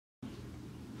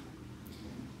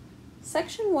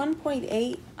Section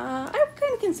 1.8, I would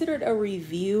kind of consider it a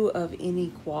review of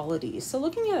inequalities. So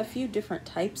looking at a few different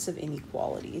types of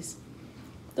inequalities.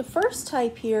 The first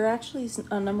type here actually is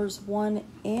numbers 1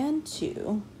 and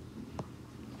 2.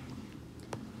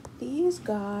 These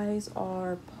guys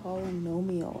are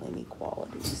polynomial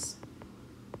inequalities.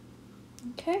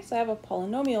 Okay, so I have a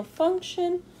polynomial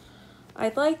function.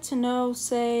 I'd like to know,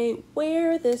 say,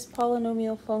 where this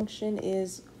polynomial function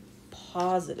is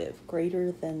positive,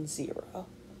 greater than 0.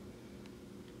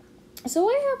 So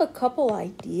I have a couple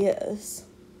ideas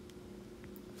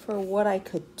for what I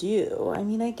could do. I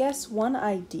mean, I guess one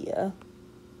idea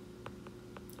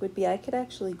would be I could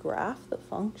actually graph the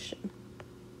function.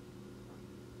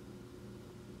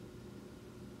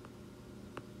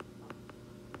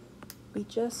 We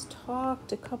just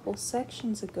talked a couple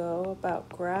sections ago about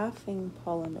graphing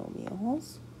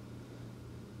polynomials.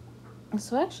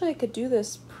 So actually I could do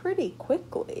this pretty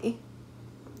quickly.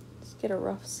 Let's get a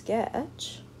rough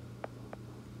sketch.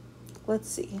 Let's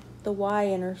see, the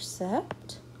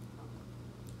y-intercept.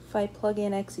 If I plug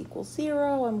in x equals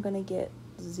 0, I'm going to get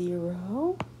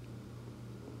 0.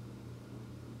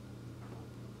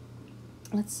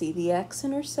 Let's see, the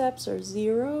x-intercepts are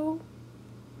 0,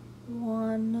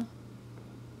 1,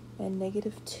 and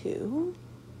 -2.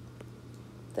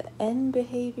 The end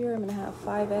behavior, I'm going to have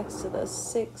 5x to the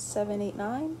 6, 7, 8,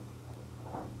 9.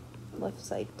 Left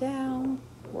side down,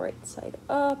 right side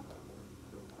up.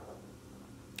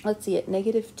 Let's see, at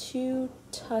 -2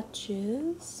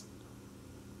 touches,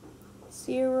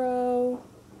 0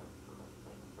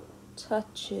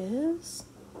 touches,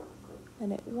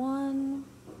 and at 1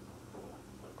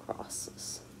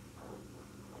 crosses.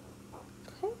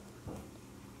 Okay.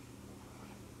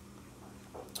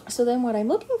 So then what I'm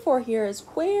looking for here is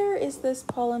where is this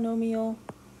polynomial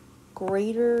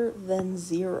greater than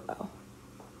 0?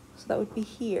 So that would be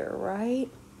here, right?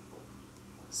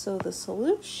 So the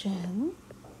solution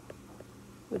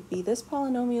would be this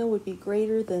polynomial would be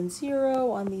greater than 0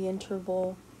 on the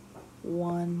interval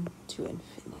 1 to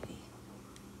infinity.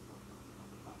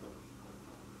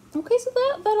 Okay, so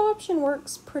that option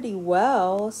works pretty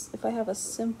well if I have a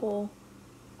simple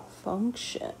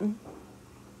function.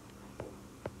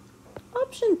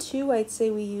 Option 2, I'd say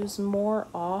we use more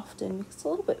often because it's a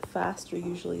little bit faster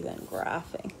usually than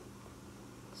graphing.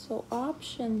 So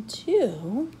option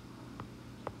 2,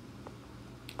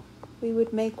 we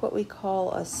would make what we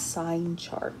call a sign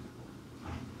chart.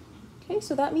 Okay,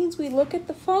 so that means we look at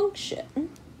the function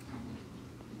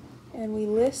and we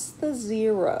list the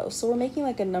zeros. So we're making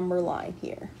like a number line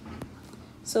here.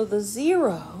 So the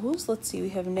zeros, let's see, we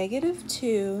have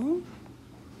 -2,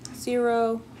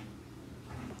 0,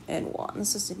 and 1.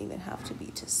 This doesn't even have to be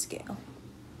to scale.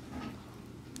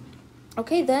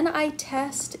 Okay, then I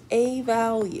test a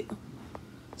value.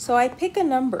 So I pick a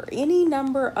number, any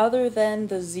number other than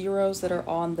the zeros that are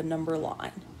on the number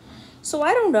line. So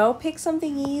I don't know, pick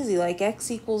something easy like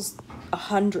x equals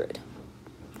 100.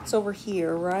 It's over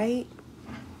here, right?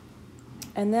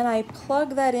 And then I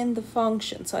plug that in the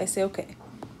function. So I say, okay,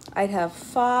 I'd have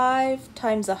 5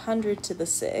 times 100 to the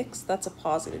 6. That's a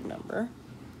positive number.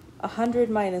 100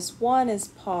 minus 1 is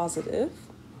positive.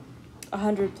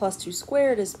 100 plus 2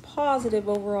 squared is positive.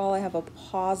 Overall, I have a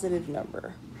positive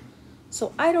number.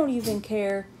 So I don't even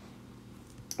care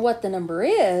what the number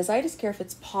is. I just care if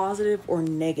it's positive or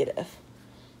negative.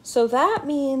 So that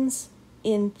means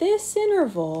in this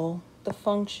interval, the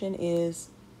function is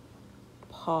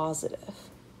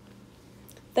positive.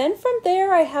 Then from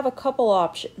there, I have a couple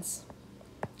options.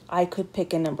 I could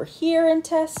pick a number here and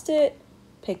test it,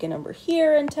 pick a number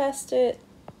here and test it,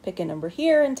 pick a number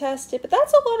here and test it, but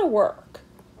that's a lot of work.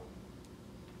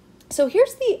 So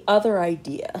here's the other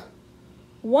idea.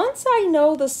 Once I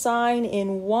know the sign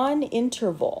in one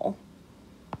interval,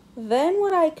 then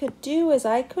what I could do is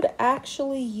I could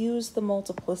actually use the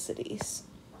multiplicities.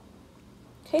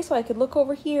 Okay, so I could look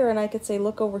over here and I could say,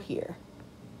 look over here.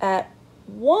 At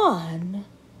 1,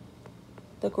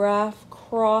 the graph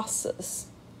crosses.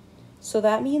 So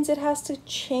that means it has to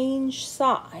change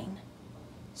sign.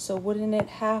 So wouldn't it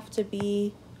have to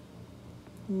be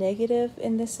negative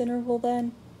in this interval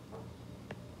then?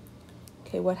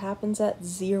 Okay, what happens at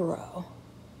 0?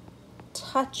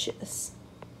 Touches,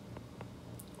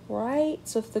 right?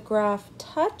 So if the graph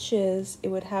touches, it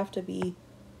would have to be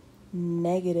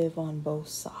negative on both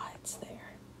sides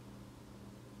there.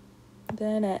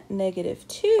 Then at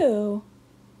 -2,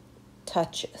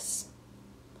 touches.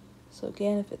 So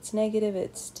again, if it's negative,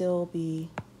 it'd still be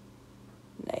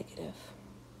negative.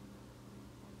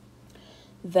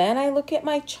 Then I look at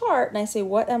my chart and I say,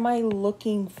 what am I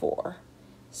looking for?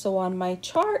 So on my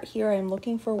chart here, I'm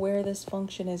looking for where this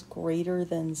function is greater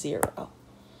than 0.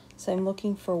 So I'm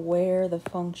looking for where the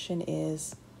function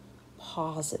is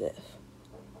positive.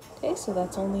 Okay, so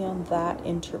that's only on that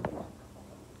interval.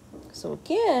 So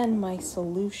again, my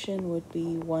solution would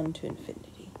be 1 to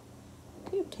infinity.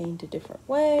 Okay, obtained a different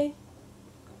way.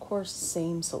 Of course,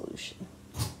 same solution.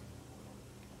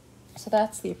 So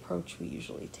that's the approach we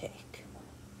usually take.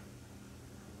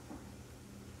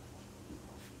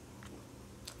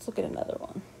 Let's look at another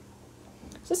one.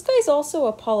 So this guy's also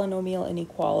a polynomial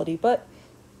inequality, but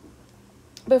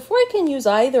before I can use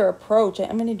either approach,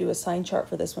 I'm going to do a sign chart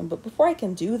for this one, but before I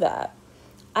can do that,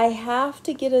 I have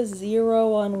to get a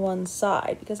 0 on one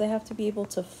side because I have to be able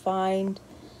to find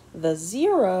the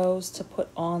zeros to put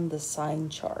on the sign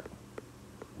chart.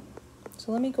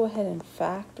 So let me go ahead and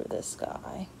factor this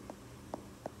guy.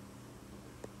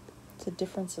 It's a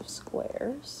difference of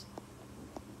squares.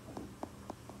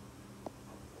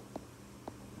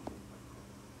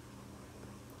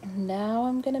 Now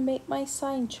I'm going to make my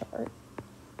sign chart.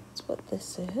 That's what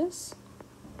this is.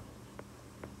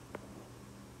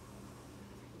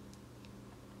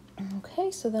 Okay,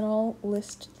 so then I'll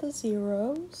list the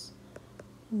zeros.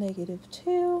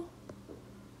 -2,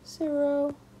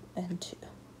 0, and 2.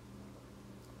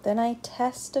 Then I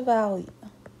test a value.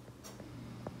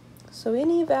 So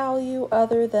any value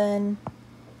other than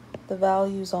the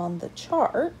values on the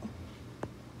chart.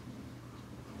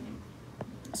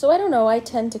 So I don't know, I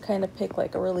tend to kind of pick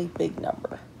like a really big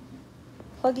number.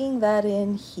 Plugging that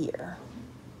in here.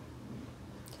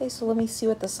 Okay, so let me see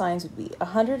what the signs would be.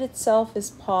 100 itself is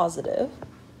positive.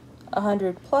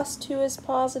 100 plus 2 is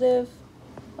positive.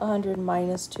 100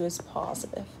 minus 2 is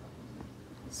positive.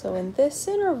 So in this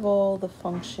interval, the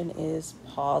function is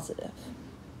positive.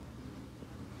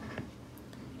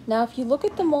 Now, if you look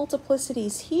at the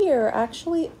multiplicities here,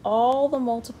 actually all the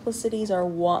multiplicities are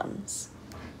 1s.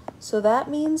 So that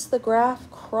means the graph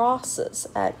crosses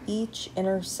at each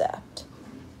intercept.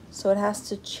 So it has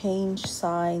to change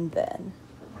sign then.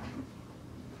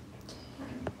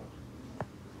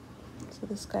 So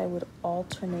this guy would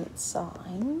alternate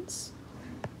signs.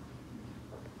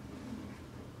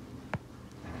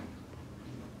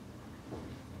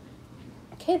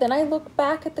 Okay, then I look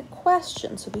back at the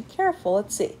question, so be careful.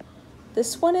 Let's see.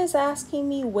 This one is asking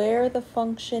me where the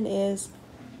function is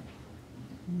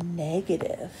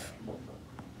negative.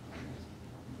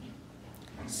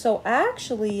 So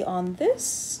actually on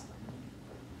this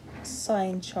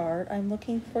sign chart, I'm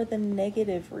looking for the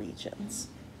negative regions.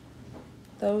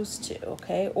 Those two,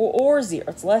 okay? Or 0.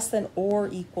 It's less than or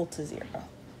equal to 0.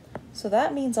 So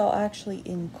that means I'll actually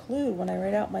include, when I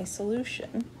write out my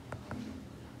solution,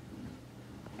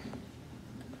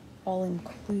 I'll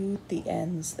include the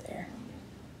ends there.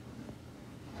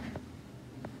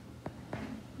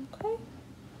 Okay.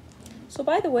 So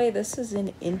by the way, this is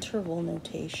in interval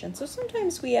notation. So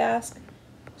sometimes we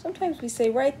say,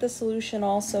 write the solution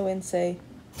also in, say,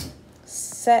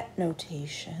 set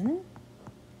notation.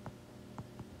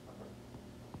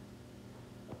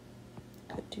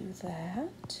 Could do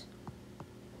that.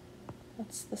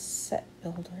 That's the set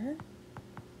builder.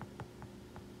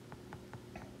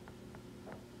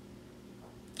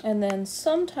 And then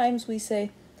sometimes we say,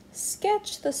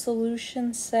 sketch the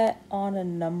solution set on a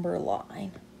number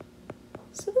line.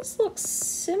 So this looks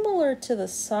similar to the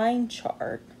sign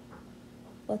chart.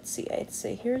 Let's see, I'd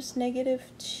say here's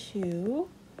 -2.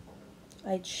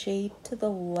 I'd shade to the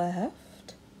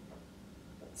left.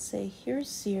 Say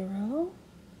here's 0.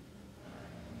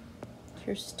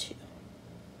 Here's 2.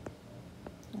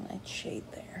 And I'd shade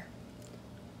there.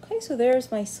 Okay, so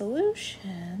there's my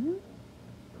solution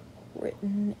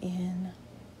written in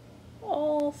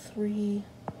all 3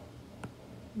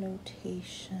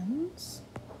 notations.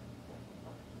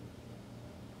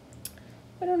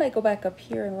 Why don't I go back up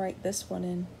here and write this one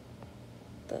in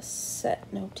the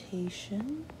set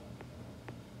notation?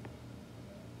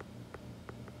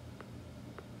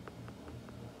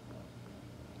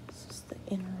 This is the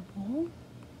interval.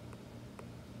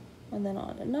 And then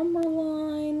on a number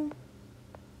line,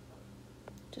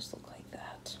 just look like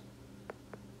that.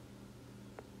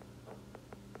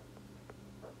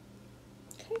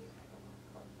 Okay.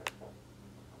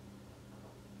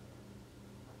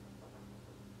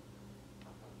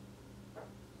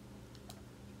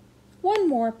 One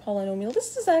more polynomial.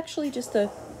 This is actually just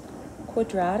a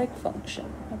quadratic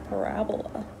function, a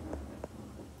parabola.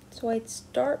 So I'd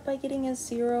start by getting a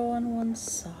 0 on one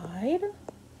side.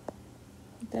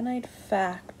 Then I'd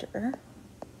factor.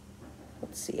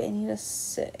 Let's see, I need a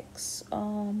 6.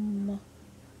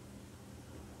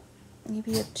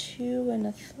 Maybe a 2 and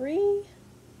a 3.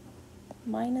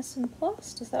 minus and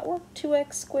plus, does that work?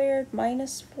 2x squared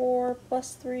minus 4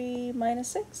 plus 3 minus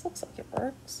 6, looks like it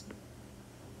works.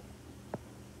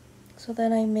 So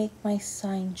then I make my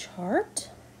sign chart.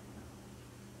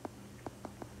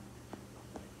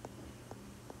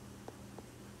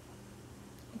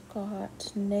 I've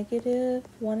got negative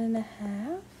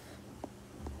 1.5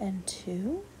 and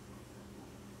 2.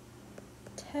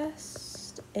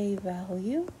 Test a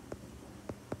value.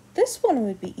 This one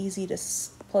would be easy to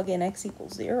plug in x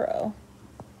equals 0.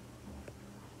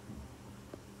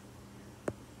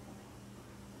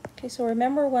 Okay, so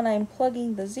remember when I'm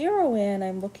plugging the 0 in,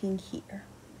 I'm looking here.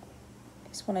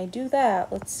 Okay, so when I do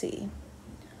that, let's see.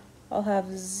 I'll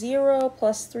have 0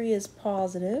 plus 3 is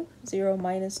positive, 0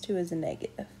 minus 2 is a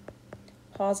negative.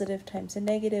 Positive times a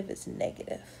negative is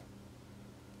negative.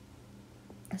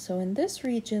 So in this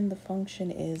region, the function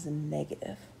is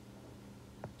negative.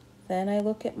 Then I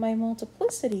look at my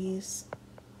multiplicities.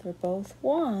 They're both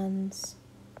 1s.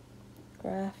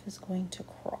 Graph is going to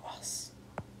cross.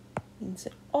 Means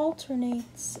it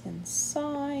alternates in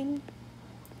sign,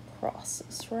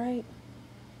 crosses, right?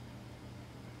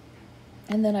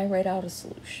 And then I write out a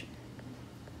solution.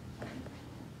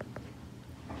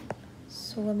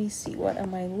 So let me see, what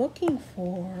am I looking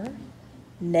for?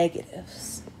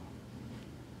 Negatives.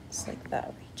 It's like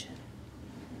that region.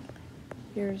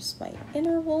 Here's my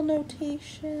interval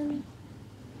notation.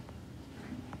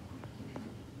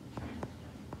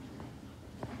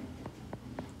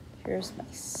 Here's my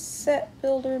set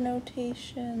builder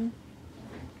notation.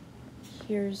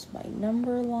 Here's my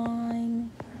number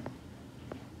line.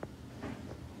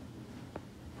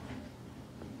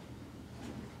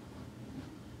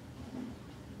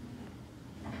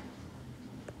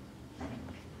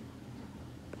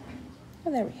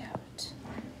 And there we have it.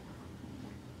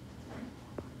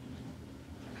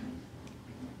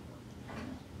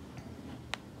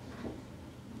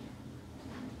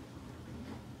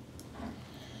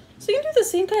 So you can do the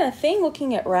same kind of thing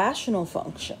looking at rational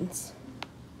functions.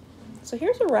 So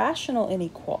here's a rational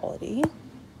inequality.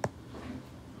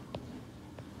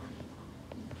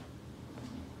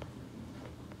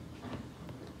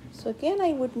 So again,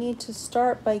 I would need to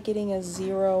start by getting a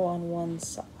 0 on one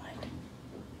side.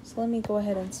 So let me go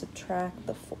ahead and subtract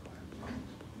the 4.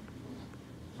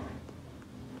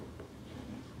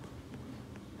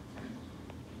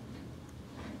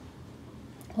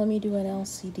 Let me do an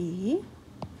LCD.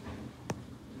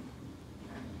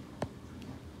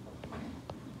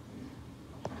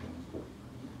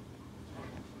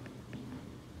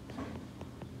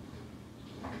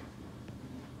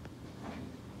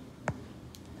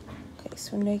 Okay,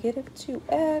 so negative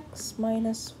 2x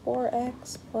minus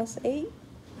 4x plus 8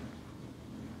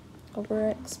 over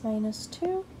x minus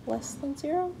 2 less than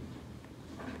 0.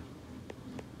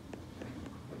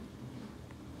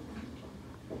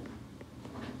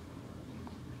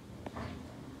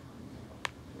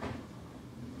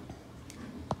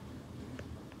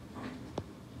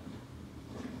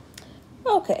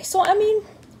 Okay, so I mean,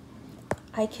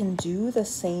 I can do the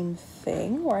same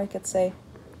thing, or I could say,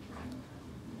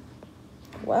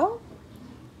 well,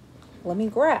 let me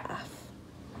graph.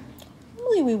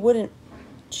 Normally we wouldn't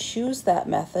choose that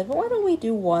method, but why don't we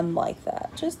do one like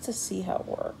that, just to see how it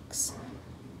works.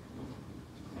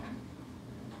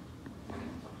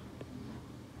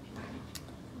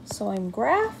 So I'm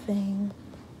graphing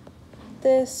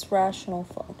this rational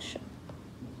function.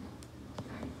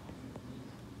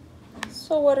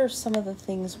 So what are some of the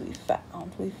things we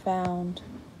found? We found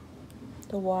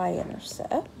the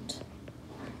y-intercept.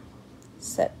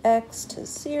 Set x to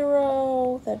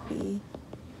 0, that'd be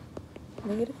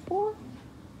negative 4.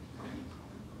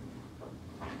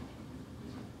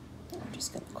 I'm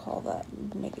just going to call that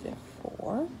negative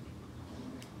 4.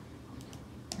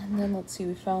 And then let's see,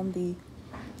 we found the,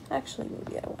 actually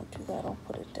maybe I won't do that, I'll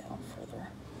put it down further.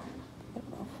 I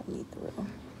don't know if we'll need the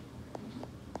room.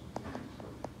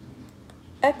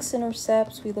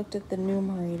 X-intercepts, we looked at the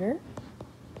numerator,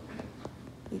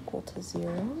 equal to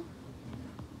 0.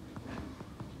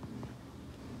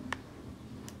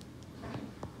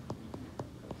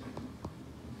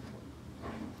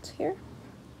 It's here.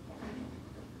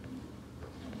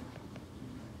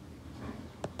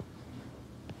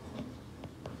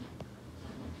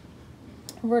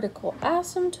 Vertical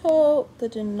asymptote, the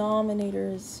denominator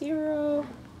is 0.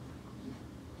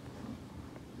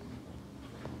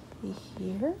 Be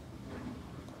here.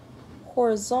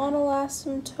 Horizontal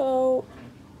asymptote,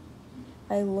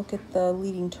 I look at the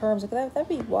leading terms. That'd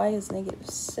be y is negative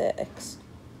 6.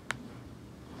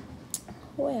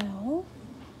 Well,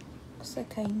 looks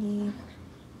like I need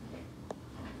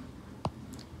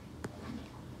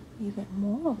even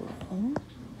more room.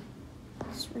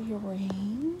 Let's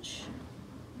rearrange.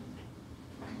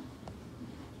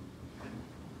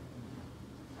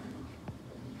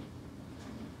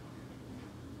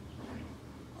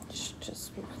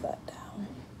 Just move that down.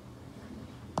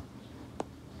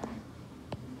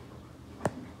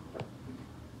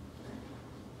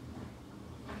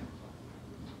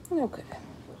 Okay.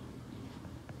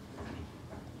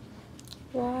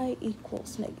 Y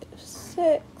equals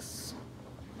 -6.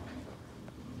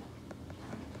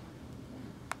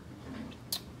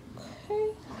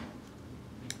 Okay.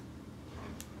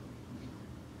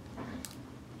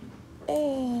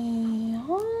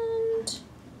 And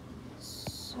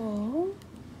so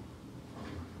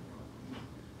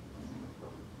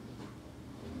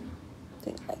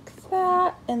thing like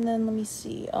that. And then let me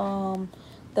see.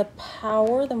 The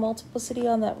power, the multiplicity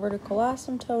on that vertical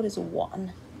asymptote is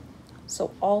 1.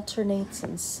 So alternates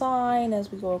in sign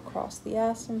as we go across the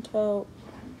asymptote.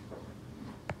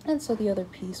 And so the other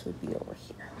piece would be over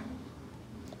here.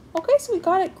 Okay, so we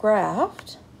got it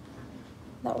graphed.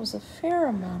 That was a fair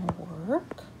amount of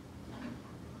work.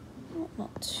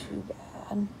 Not too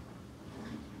bad.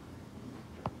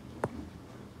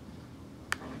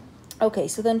 Okay,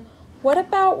 so then what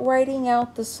about writing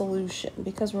out the solution?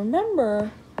 Because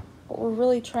remember, what we're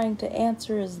really trying to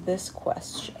answer is this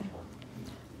question.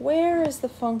 Where is the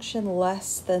function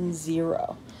less than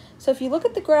 0? So if you look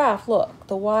at the graph, look,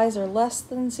 the y's are less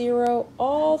than 0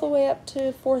 all the way up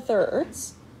to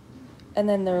 4/3. And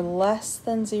then they're less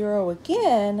than 0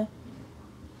 again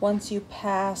once you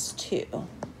pass 2.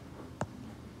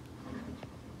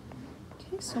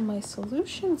 Okay, so my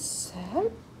solution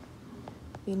set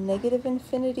be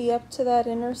 -infinity up to that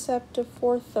intercept of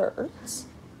 4/3.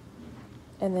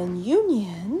 And then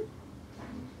union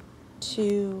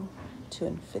 2 to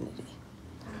infinity.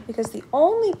 Because the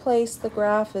only place the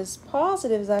graph is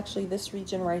positive is actually this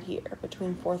region right here,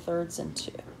 between 4/3 and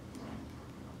 2.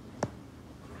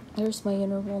 There's my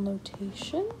interval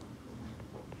notation.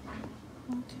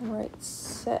 I can write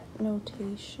set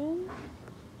notation.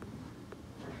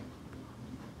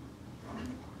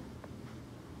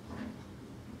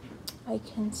 I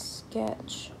can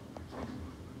sketch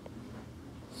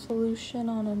solution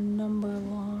on a number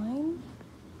line.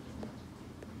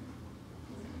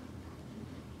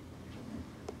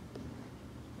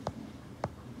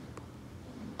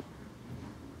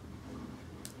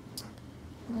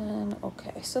 And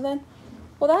okay, so then,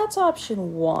 well, that's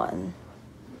option 1.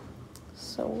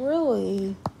 So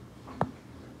really,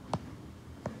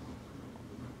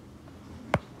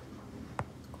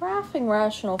 graphing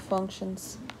rational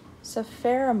functions is a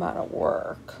fair amount of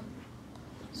work.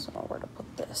 So where to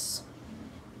put this?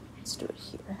 Let's do it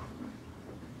here.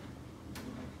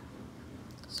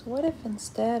 So what if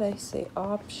instead I say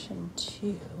option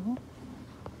 2,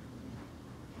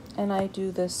 and I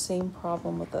do this same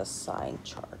problem with a sign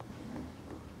chart?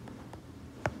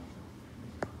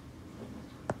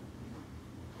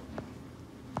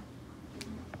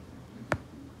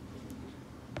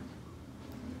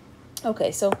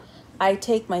 Okay, so I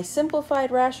take my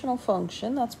simplified rational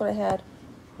function, that's what I had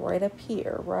right up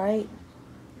here, right?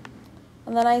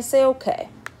 And then I say, okay,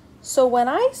 so when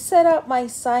I set up my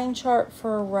sign chart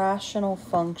for a rational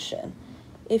function,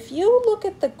 if you look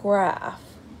at the graph,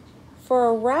 for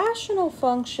a rational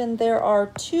function, there are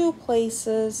 2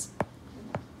 places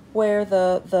where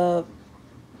the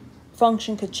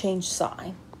function could change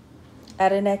sign.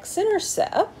 At an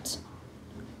x-intercept,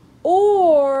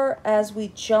 or as we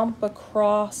jump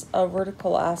across a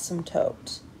vertical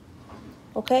asymptote.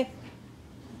 Okay?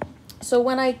 So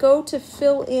when I go to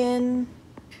fill in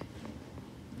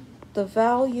the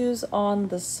values on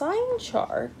the sign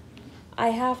chart, I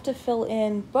have to fill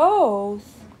in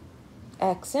both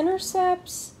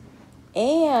x-intercepts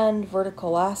and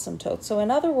vertical asymptotes. So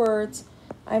in other words,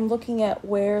 I'm looking at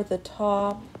where the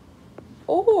top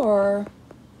or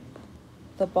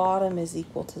the bottom is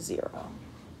equal to 0.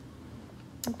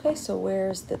 Okay, so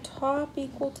where's the top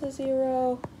equal to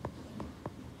 0?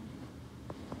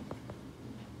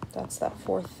 That's that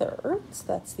 4/3.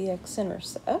 That's the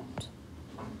x-intercept.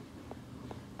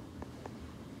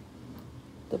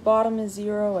 The bottom is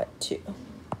 0 at 2. Let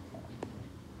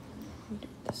me do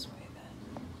it this way then.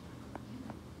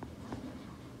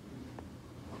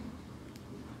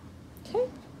 Okay.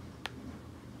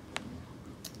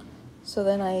 So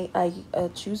then I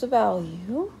choose a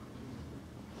value.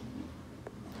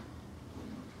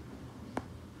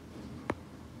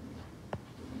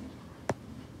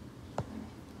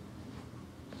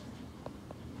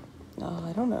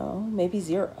 I don't know, maybe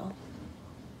 0.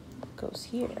 Goes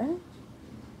here.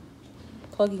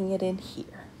 Plugging it in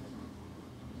here.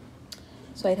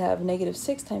 So I'd have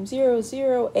 -6 times 0,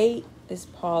 0, 8, is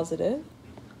positive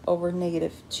over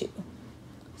negative 2.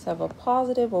 So I have a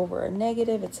positive over a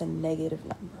negative, it's a negative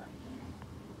number.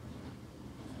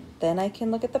 Then I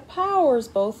can look at the powers,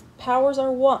 both powers are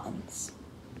 1s,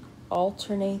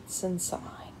 alternates in sign.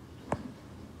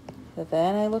 But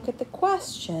then I look at the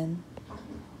question,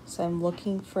 so I'm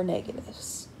looking for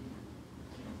negatives.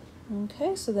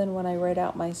 Okay, so then when I write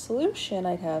out my solution,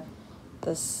 I'd have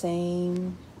the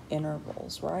same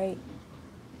intervals, right?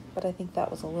 But I think that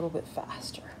was a little bit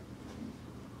faster.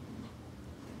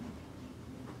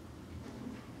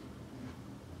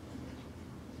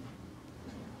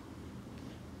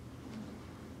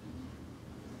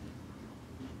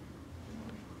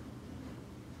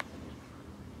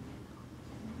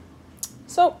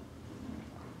 So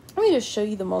let me just show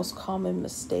you the most common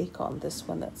mistake on this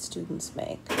one that students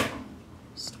make,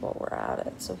 just while we're at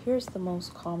it. So here's the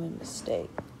most common mistake.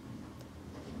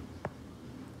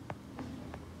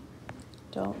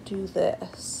 Don't do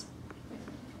this.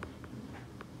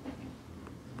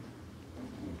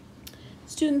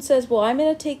 Student says, well, I'm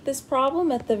going to take this problem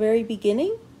at the very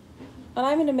beginning, and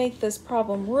I'm going to make this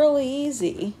problem really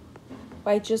easy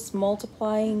by just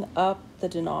multiplying up the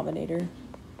denominator.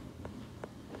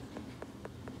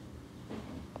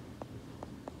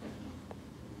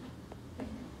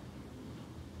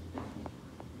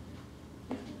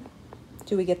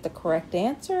 Do we get the correct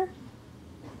answer?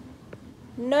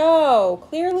 No,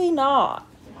 clearly not.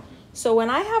 So when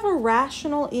I have a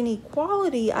rational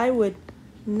inequality, I would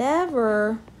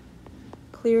never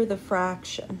clear the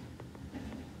fraction.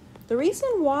 The reason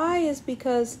why is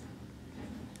because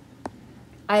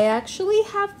I actually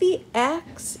have the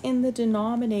x in the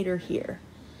denominator here.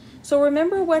 So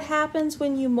remember what happens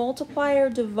when you multiply or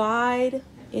divide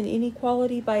an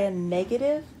inequality by a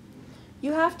negative?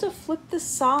 You have to flip the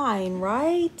sign,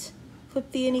 right?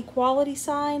 Flip the inequality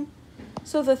sign.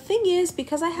 So the thing is,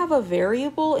 because I have a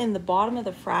variable in the bottom of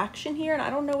the fraction here, and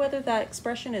I don't know whether that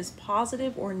expression is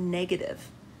positive or negative.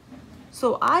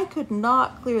 So I could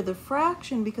not clear the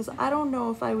fraction because I don't know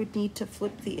if I would need to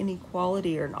flip the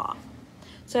inequality or not.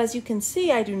 So as you can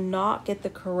see, I do not get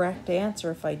the correct answer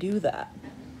if I do that.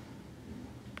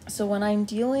 So when I'm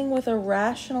dealing with a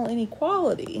rational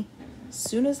inequality, as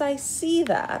soon as I see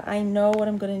that, I know what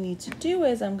I'm going to need to do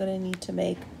is I'm going to need to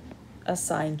make a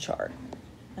sign chart.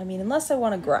 I mean, unless I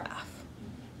want a graph.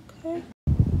 Okay.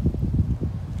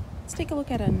 Let's take a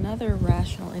look at another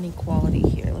rational inequality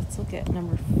here. Let's look at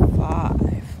number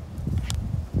 5.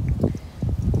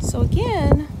 So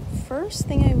again, first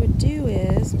thing I would do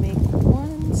is make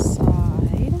one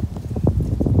side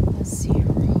a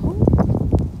 0.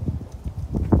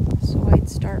 So I'd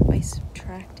start by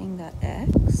subtracting that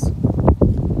x.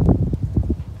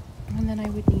 And then I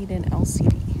would need an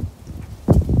LCD.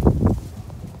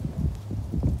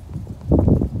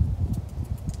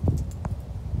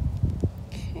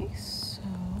 Okay, so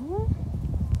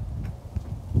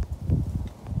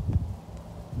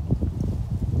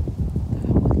that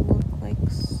would look like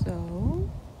so.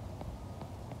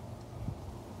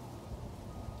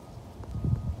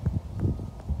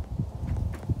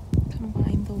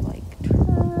 Combine the like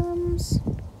terms.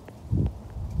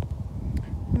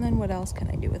 And then what else can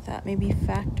I do with that? Maybe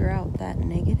factor out that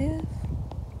negative.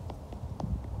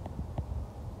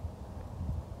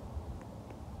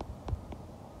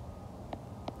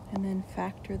 And then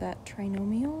factor that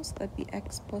trinomial, so that'd be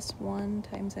x plus 1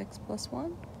 times x plus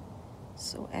 1.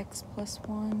 So x plus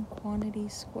 1 quantity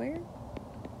squared.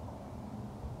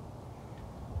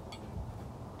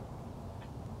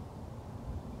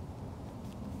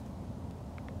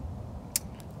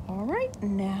 All right,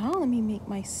 now let me make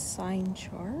my sign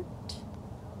chart.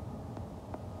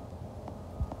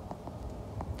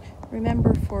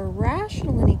 Remember, for a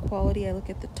rational inequality, I look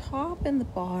at the top and the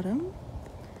bottom.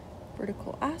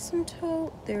 Vertical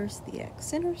asymptote, there's the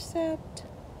x-intercept.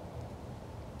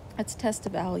 Let's test a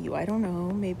value, I don't know,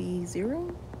 maybe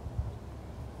 0.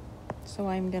 So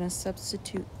I'm going to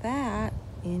substitute that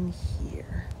in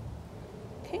here.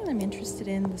 Okay, and I'm interested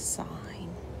in the sign.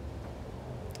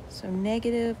 So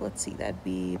negative, let's see, that'd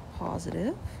be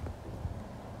positive,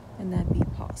 and that'd be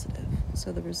positive.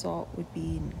 So the result would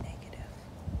be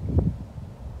negative.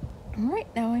 All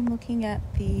right, now I'm looking at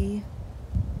the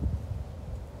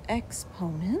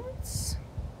exponents.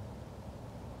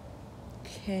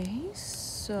 Okay,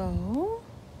 so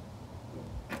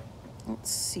let's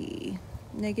see,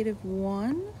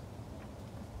 -1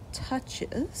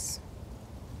 touches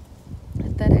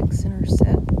at that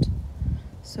x-intercept.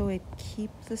 So it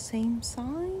keeps the same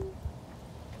sign.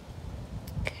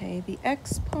 Okay, the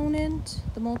exponent,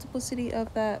 the multiplicity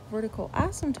of that vertical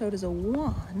asymptote is a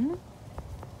 1.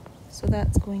 So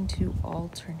that's going to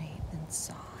alternate in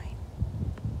sign.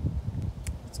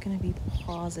 going to be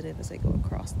positive as I go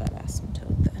across that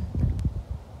asymptote then.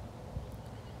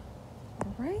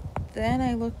 All right, then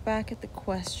I look back at the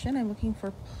question. I'm looking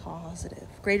for positive,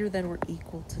 greater than or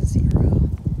equal to 0.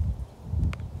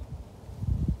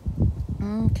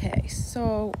 Okay,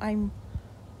 so I'm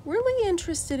really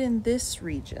interested in this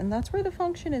region. That's where the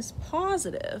function is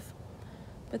positive.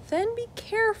 But then be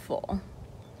careful.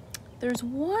 There's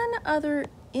one other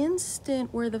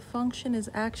instant where the function is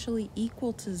actually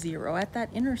equal to 0 at that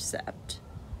intercept,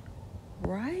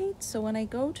 right? So when I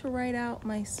go to write out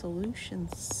my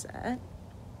solution set,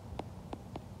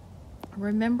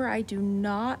 remember I do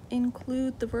not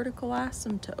include the vertical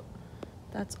asymptote.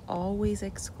 That's always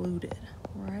excluded,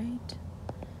 right?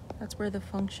 That's where the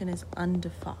function is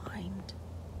undefined.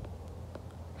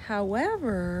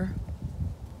 However,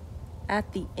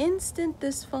 at the instant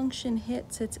this function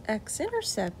hits its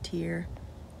x-intercept here,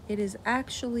 it is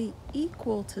actually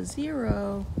equal to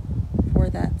 0 for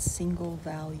that single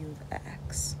value of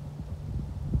x.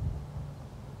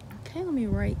 Okay, let me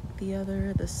write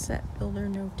the set builder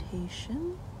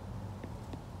notation.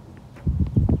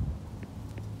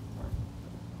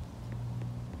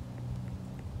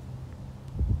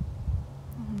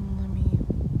 Let me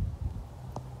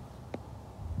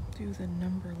do the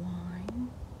number line.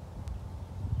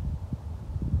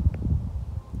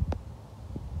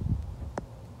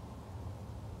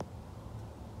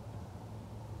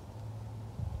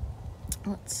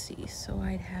 Let's see, so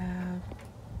I'd have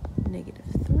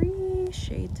 -3,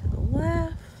 shade to the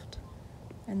left,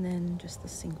 and then just the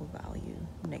single value,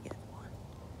 -1.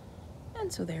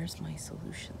 And so there's my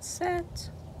solution set.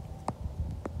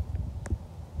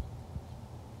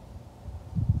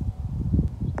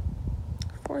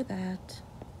 For that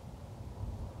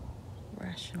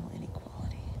rational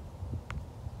inequality.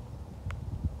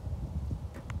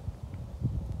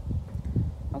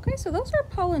 Okay, so those are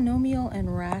polynomial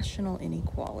and rational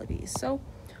inequalities. So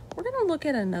we're going to look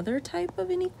at another type of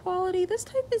inequality. This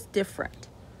type is different.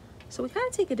 So we kind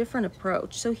of take a different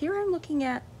approach. So here I'm looking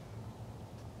at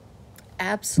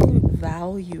absolute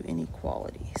value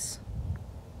inequalities.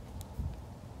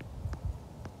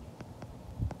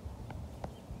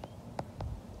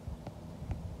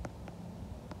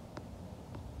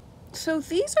 So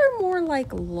these are more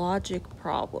like logic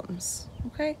problems,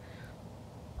 okay?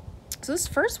 So this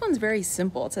first one's very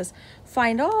simple. It says,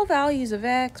 find all values of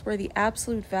x where the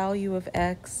absolute value of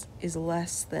x is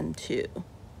less than 2.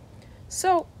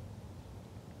 So,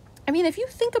 I mean, if you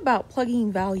think about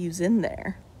plugging values in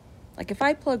there, like if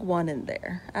I plug 1 in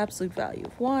there, absolute value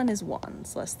of 1 is 1,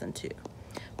 it's less than 2.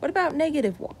 What about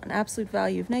 -1? Absolute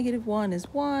value of -1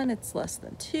 is 1, it's less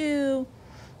than 2.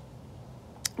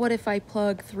 What if I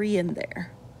plug 3 in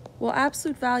there? Well,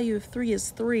 absolute value of 3 is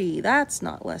 3, that's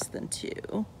not less than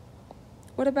 2.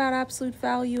 What about absolute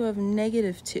value of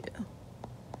 -2?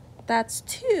 That's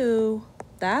 2,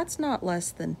 that's not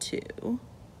less than 2.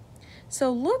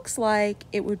 So looks like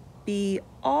it would be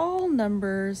all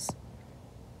numbers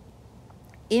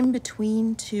in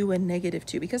between 2 and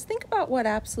 -2, because think about what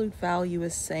absolute value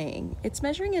is saying. It's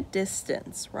measuring a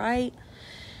distance, right?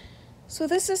 So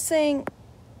this is saying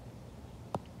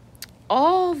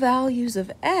all values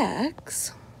of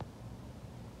x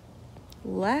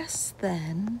less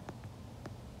than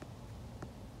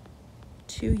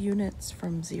 2 units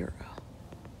from 0.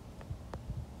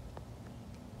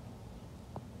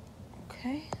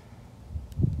 Okay.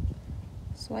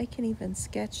 So I can even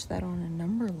sketch that on a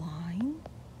number line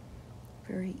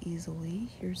very easily.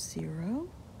 Here's 0.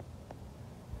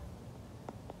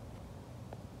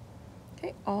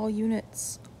 Okay,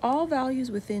 all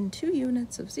values within 2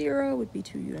 units of 0 would be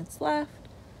 2 units left,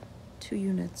 2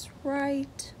 units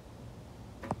right.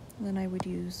 And then I would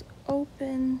use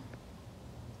open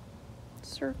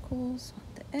circles on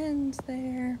the ends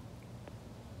there.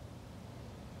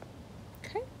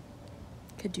 Okay,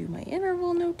 could do my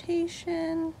interval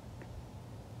notation,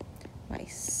 my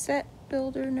set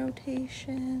builder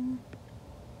notation.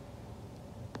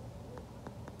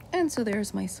 And so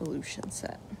there's my solution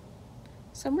set.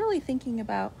 So I'm really thinking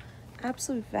about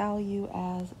absolute value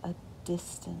as a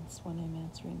distance when I'm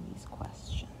answering these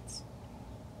questions.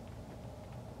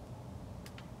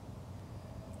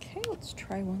 Okay, let's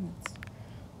try one that's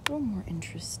a little more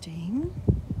interesting.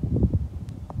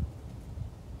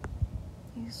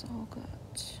 These all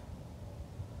got,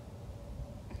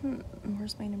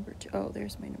 where's my number 2? Oh,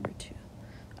 there's my number 2.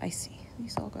 I see.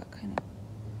 These all got kind of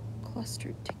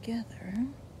clustered together.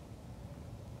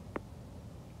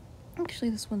 Actually,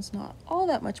 this one's not all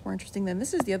that much more interesting than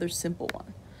this is the other simple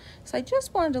one. So I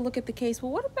just wanted to look at the case,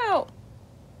 well, what about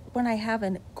when I have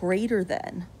a greater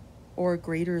than or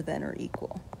greater than or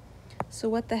equal? So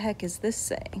what the heck is this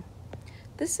saying?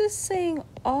 This is saying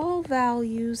all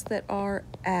values that are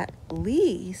at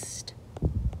least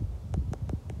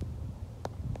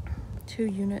 2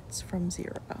 units from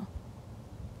 0.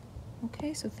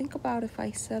 Okay, so think about if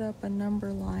I set up a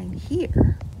number line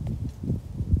here.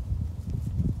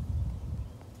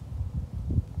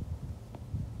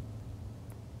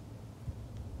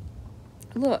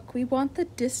 Look, we want the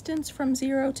distance from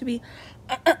 0 to be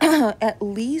at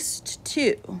least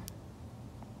 2.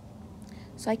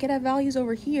 So I could have values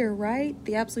over here, right?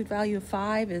 The absolute value of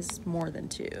 5 is more than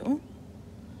 2.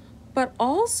 But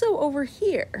also over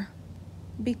here,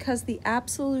 because the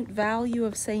absolute value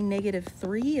of, say,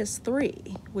 -3 is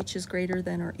 3, which is greater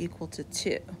than or equal to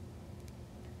 2.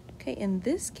 Okay, in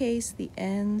this case, the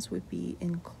ends would be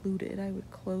included. I would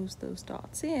close those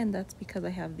dots in. That's because I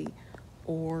have the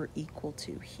or equal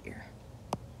to here.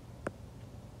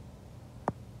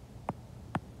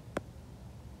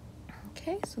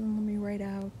 Okay, so then let me write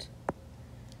out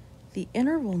the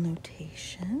interval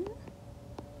notation,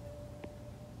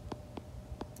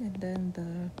 and then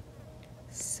the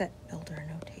set builder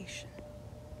notation.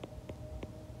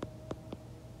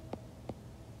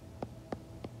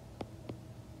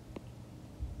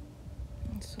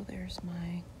 And so there's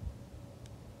my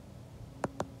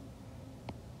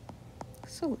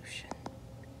solution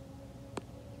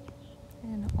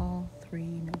in all 3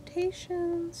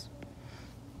 notations.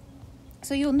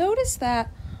 So you'll notice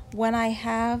that when I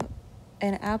have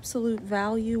an absolute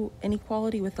value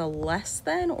inequality with a less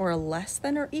than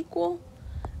or equal,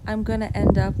 I'm going to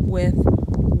end up with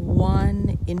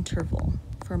 1 interval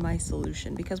for my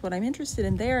solution, because what I'm interested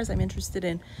in there is I'm interested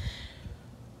in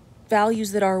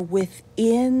values that are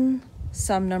within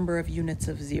some number of units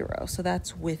of 0. So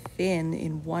that's within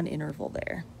in 1 interval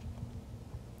there.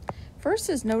 First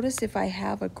is, notice if I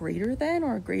have a greater than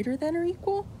or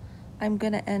equal, I'm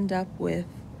going to end up with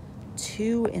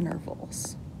 2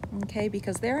 intervals. Okay,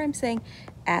 because there I'm saying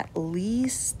at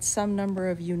least some number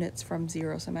of units from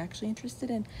 0. So I'm actually interested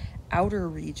in outer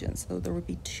regions, so there would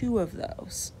be 2 of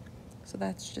those. So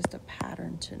that's just a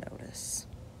pattern to notice.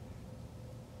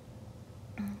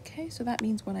 Okay, so that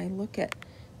means when I look at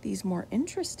these more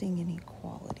interesting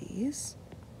inequalities,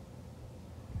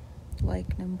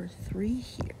 like number 3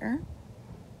 here,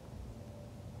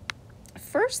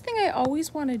 first thing I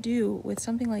always want to do with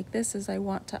something like this is I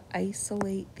want to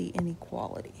isolate the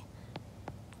inequality.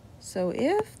 So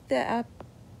if let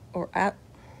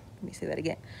me say that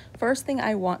again. First thing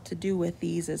I want to do with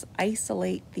these is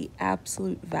isolate the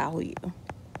absolute value,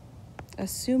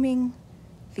 assuming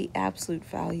the absolute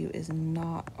value is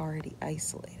not already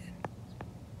isolated.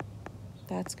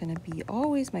 That's going to be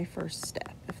always my first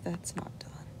step if that's not done.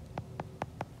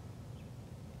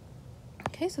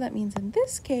 Okay, so that means in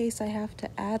this case I have to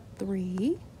add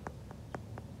 3.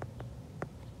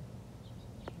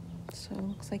 So it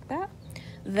looks like that.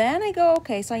 Then I go,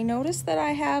 okay, so I notice that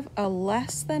I have a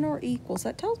less than or equal. So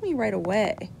that tells me right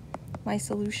away my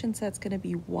solution set's going to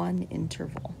be 1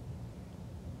 interval.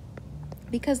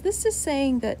 Because this is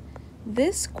saying that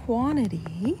this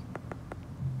quantity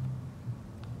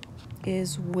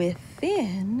is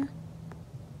within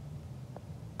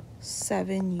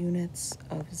 7 units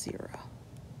of 0.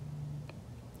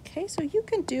 Okay, so you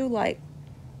can do like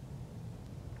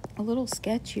a little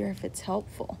sketch here if it's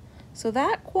helpful. So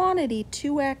that quantity,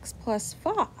 2x plus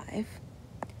 5,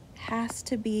 has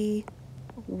to be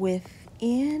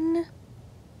within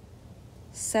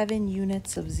 7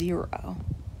 units of 0.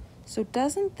 So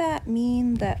doesn't that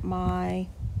mean that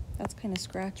that's kind of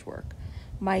scratch work,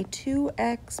 my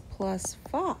 2x plus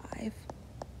 5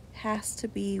 has to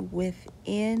be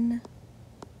within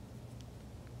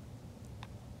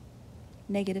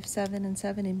 -7 and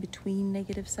 7, in between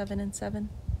 -7 and 7?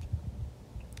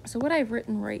 So what I've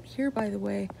written right here, by the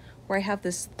way, where I have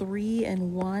this 3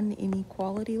 and 1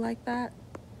 inequality like that,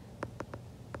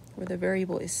 where the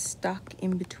variable is stuck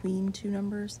in between 2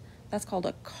 numbers, that's called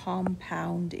a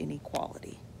compound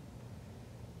inequality.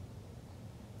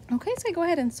 Okay, so I go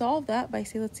ahead and solve that by,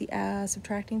 let's see,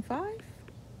 subtracting 5.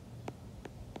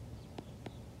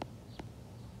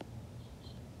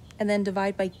 And then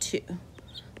divide by 2.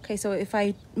 Okay, so if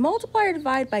I multiply or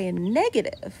divide by a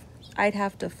negative, I'd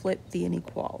have to flip the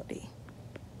inequality.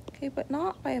 Okay, but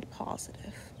not by a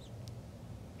positive.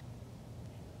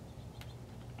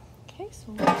 Okay,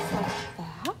 so looks like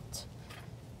that.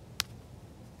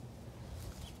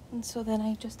 And so then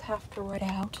I just have to write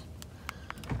out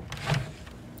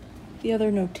the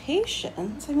other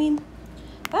notations. I mean,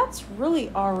 that's really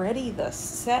already the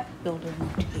set builder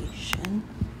notation.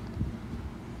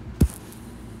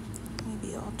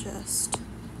 Maybe I'll just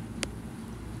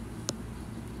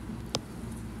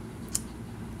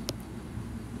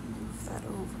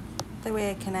That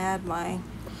way I can add my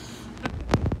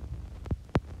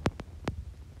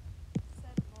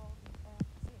set of all the x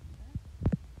here.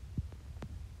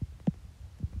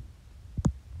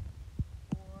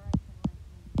 Or I can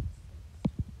write maybe 6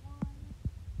 to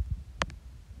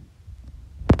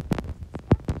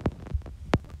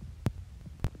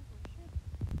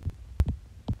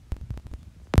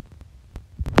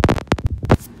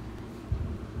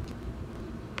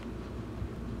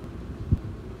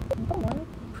 1.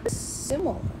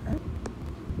 Similar.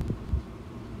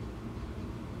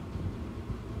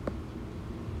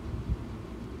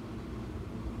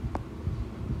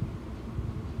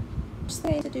 First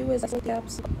thing I need to do is isolate the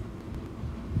absolute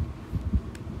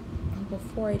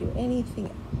before I do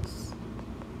anything else.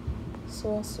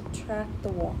 So I'll subtract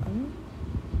the 1,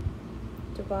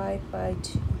 divide by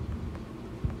 2.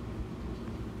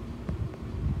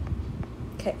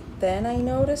 Okay, then I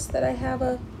notice that I have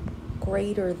a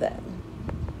greater than.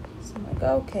 So I'm like,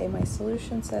 okay, my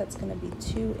solution set's going to be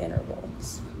 2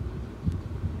 intervals.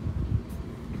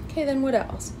 Okay, then what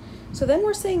else? So then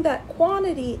we're saying that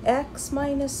quantity x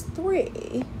minus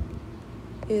 3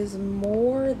 is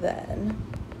more than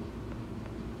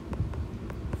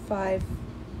 5.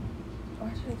 Why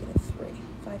did I get a 3?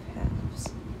 5 halves.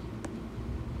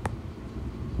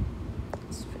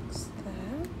 Let's fix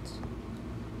that.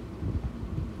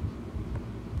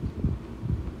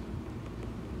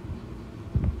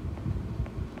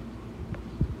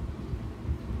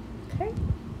 Okay.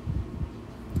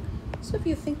 So if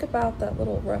you think about that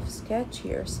little rough sketch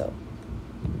here, so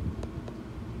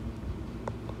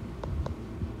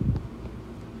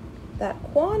that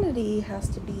quantity has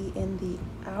to be in the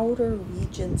outer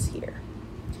regions here.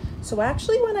 So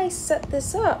actually when I set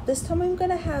this up, this time I'm going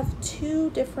to have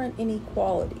 2 different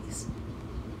inequalities.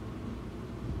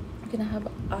 I'm going to have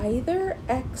either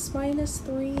x minus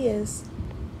 3 is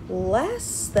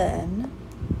less than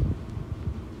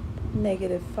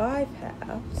negative 5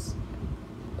 halves,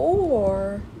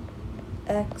 or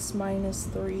x minus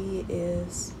 3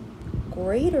 is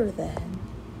greater than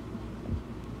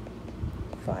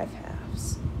 5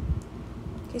 halves.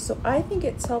 Okay, so I think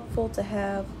it's helpful to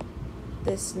have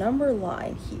this number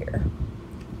line here.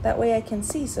 That way I can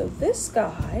see, so this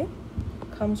guy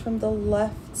comes from the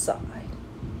left side.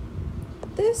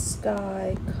 This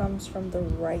guy comes from the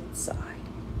right side.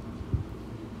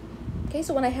 Okay,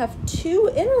 so when I have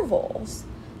 2 intervals,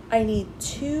 I need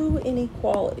 2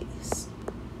 inequalities.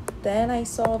 Then I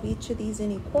solve each of these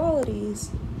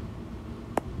inequalities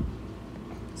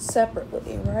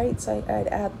separately, right? So I'd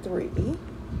add 3.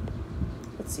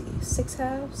 Let's see, 6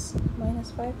 halves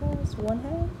minus 5 halves, 1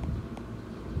 half.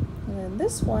 And then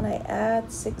this one I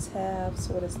add 6 halves,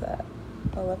 so what is that?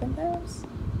 11 halves?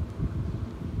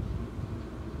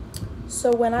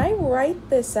 So when I write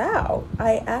this out,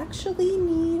 I actually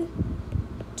need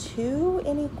 2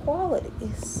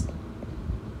 inequalities.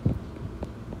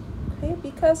 Okay,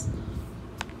 because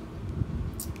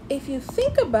if you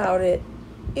think about it,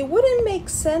 it wouldn't make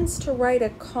sense to write a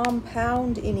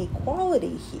compound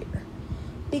inequality here,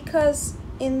 because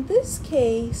in this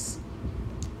case,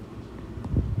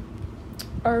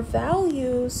 our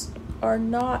values are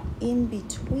not in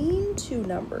between 2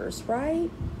 numbers, right?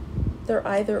 They're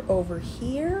either over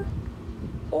here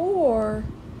or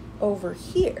over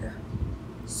here.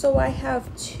 So I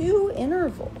have 2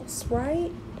 intervals,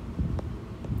 right?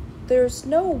 There's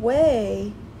no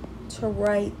way to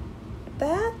write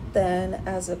that then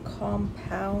as a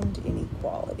compound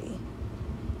inequality.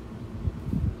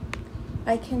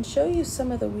 I can show you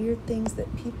some of the weird things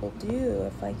that people do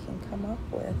if I can come up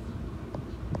with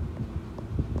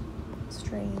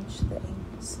strange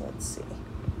things. Let's see.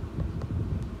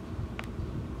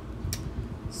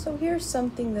 So here's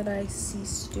something that I see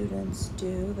students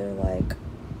do. They're like,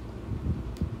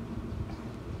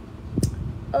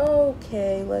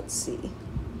 okay, let's see.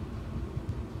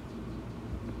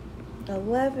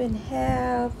 11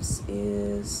 halves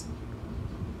is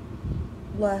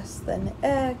less than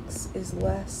x is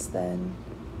less than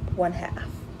 1 half.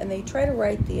 And they try to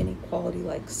write the inequality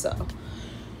like so.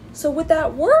 So would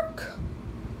that work?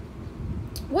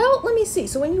 Well, let me see.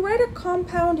 So when you write a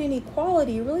compound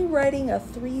inequality, you're really writing a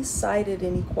 3-sided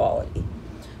inequality.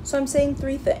 So I'm saying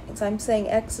 3 things. I'm saying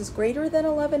x is greater than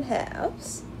 11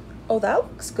 halves. Oh, that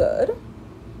looks good.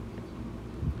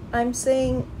 I'm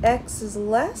saying x is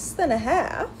less than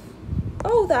 1/2.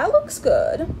 Oh, that looks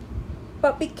good.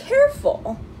 But be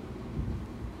careful,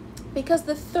 because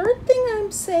the third thing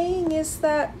I'm saying is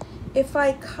that if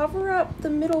I cover up the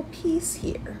middle piece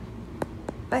here,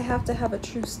 I have to have a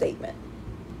true statement.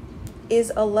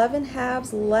 Is 11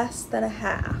 halves less than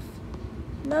 1/2?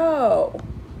 No.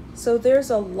 So there's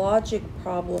a logic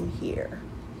problem here,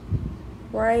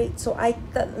 right? So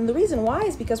and the reason why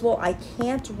is because, well, I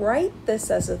can't write this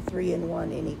as a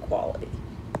 3-in-1 inequality.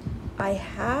 I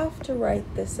have to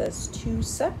write this as two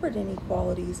separate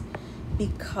inequalities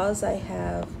because I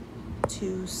have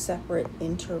two separate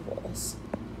intervals.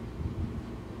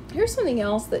 Here's something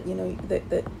else that, you know,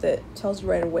 that tells you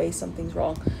right away something's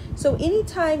wrong. So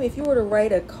anytime if you were to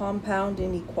write a compound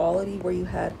inequality where you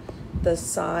had the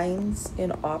signs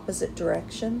in opposite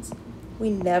directions, we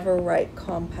never write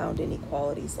compound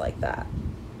inequalities like that.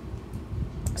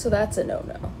 So that's a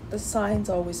no-no. The signs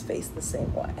always face the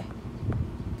same way.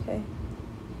 Okay.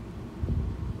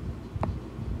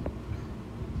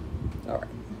 All right.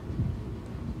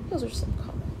 Those are some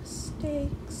common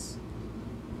mistakes.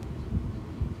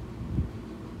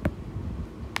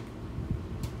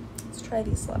 Let's try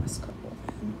these last couple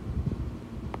then.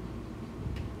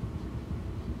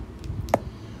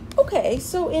 Okay,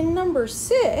 so in number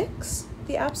 6,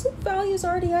 the absolute value is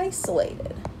already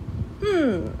isolated.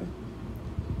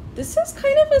 This is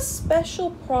kind of a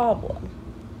special problem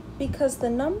because the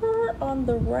number on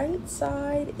the right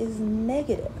side is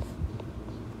negative.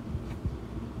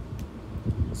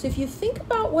 So if you think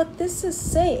about what this is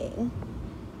saying,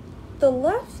 the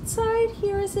left side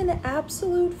here is an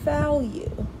absolute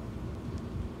value.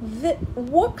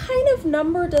 What kind of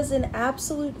number does an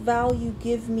absolute value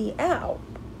give me out?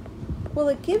 Well,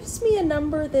 it gives me a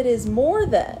number that is more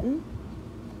than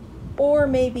or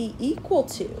maybe equal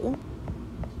to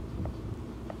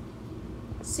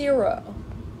 0,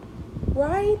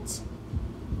 right?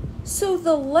 So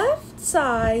the left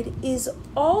side is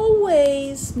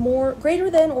always greater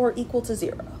than or equal to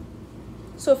 0.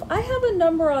 So if I have a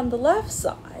number on the left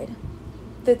side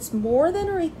that's more than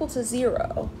or equal to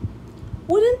 0,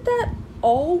 wouldn't that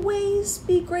always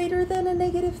be greater than a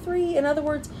 -3? In other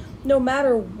words, no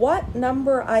matter what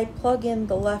number I plug in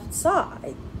the left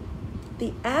side,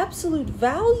 the absolute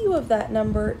value of that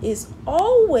number is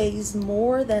always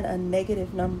more than a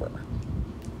negative number.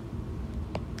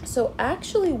 So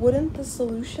actually, wouldn't the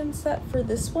solution set for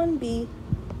this one be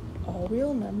all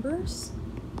real numbers?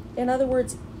 In other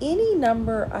words, any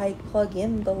number I plug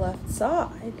in the left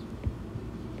side,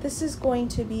 this is going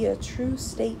to be a true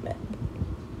statement.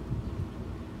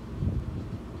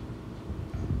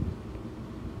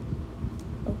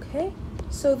 Okay,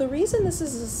 so the reason this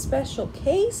is a special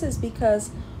case is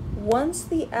because once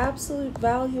the absolute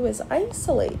value is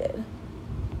isolated,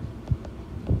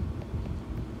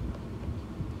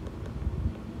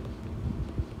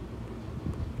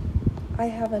 I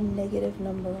have a negative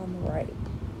number on the right.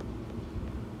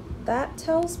 That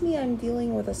tells me I'm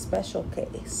dealing with a special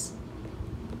case.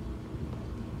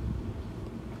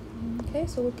 Okay,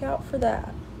 so look out for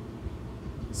that.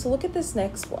 So look at this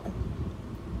next one.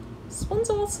 This one's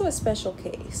also a special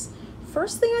case.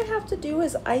 First thing I have to do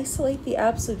is isolate the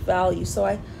absolute value. So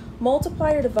I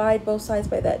multiply or divide both sides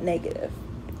by that negative.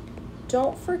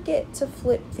 Don't forget to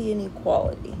flip the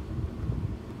inequality.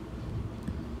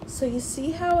 So you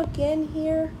see how again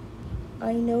here,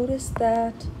 I noticed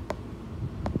that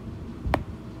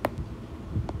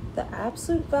the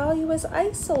absolute value is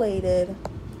isolated.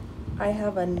 I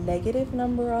have a negative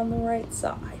number on the right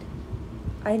side.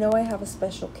 I know I have a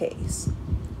special case.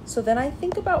 So then I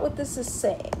think about what this is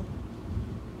saying.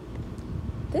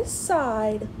 This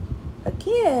side,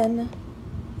 again,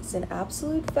 is an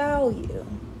absolute value.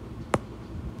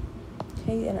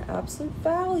 Okay, an absolute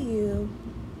value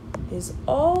is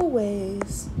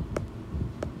always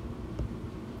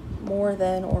more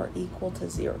than or equal to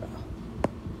 0.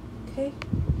 Okay?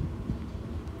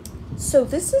 So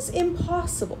this is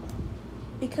impossible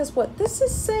because what this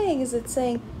is saying is it's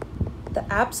saying the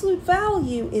absolute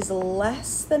value is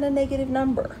less than a negative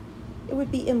number. It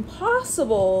would be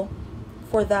impossible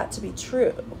for that to be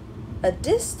true. A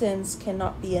distance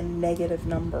cannot be a negative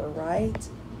number, right?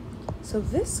 So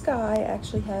this guy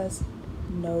actually has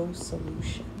no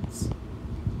solutions.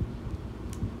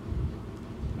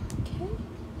 Okay.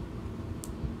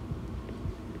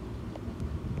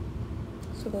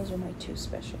 So those are my two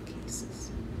special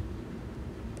cases.